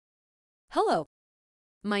Hello,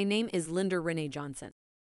 my name is Linda Renee Johnson.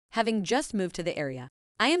 Having just moved to the area,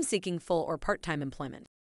 I am seeking full or part-time employment.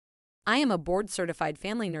 I am a board-certified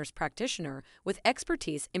family nurse practitioner with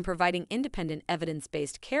expertise in providing independent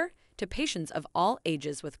evidence-based care to patients of all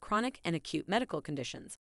ages with chronic and acute medical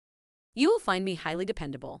conditions. You will find me highly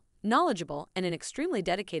dependable, knowledgeable, and an extremely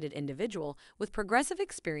dedicated individual with progressive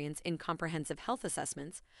experience in comprehensive health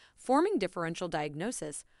assessments, forming differential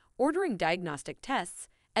diagnosis, ordering diagnostic tests,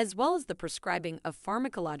 as well as the prescribing of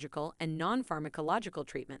pharmacological and non-pharmacological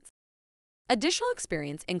treatments. Additional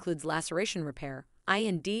experience includes laceration repair,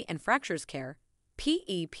 I&D and fractures care,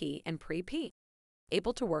 PEP and pre-P.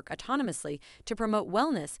 Able to work autonomously to promote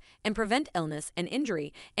wellness and prevent illness and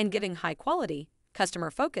injury, and giving high-quality,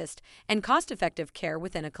 customer-focused, and cost-effective care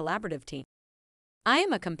within a collaborative team. I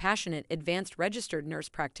am a compassionate, advanced registered nurse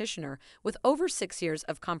practitioner with over 6 years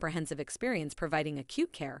of comprehensive experience providing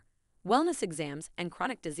acute care, wellness exams, and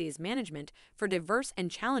chronic disease management for diverse and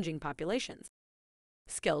challenging populations.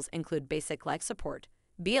 Skills include basic life support,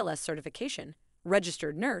 BLS certification,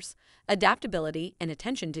 registered nurse, adaptability, and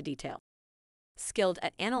attention to detail. Skilled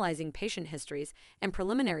at analyzing patient histories and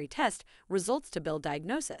preliminary test results to build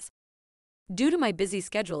diagnosis. Due to my busy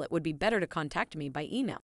schedule, it would be better to contact me by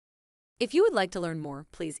email. If you would like to learn more,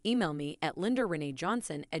 please email me at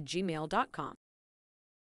lindarenejohnson@gmail.com.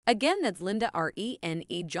 Again, that's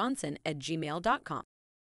lindarenejohnson@gmail.com.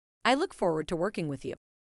 I look forward to working with you.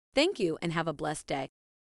 Thank you and have a blessed day.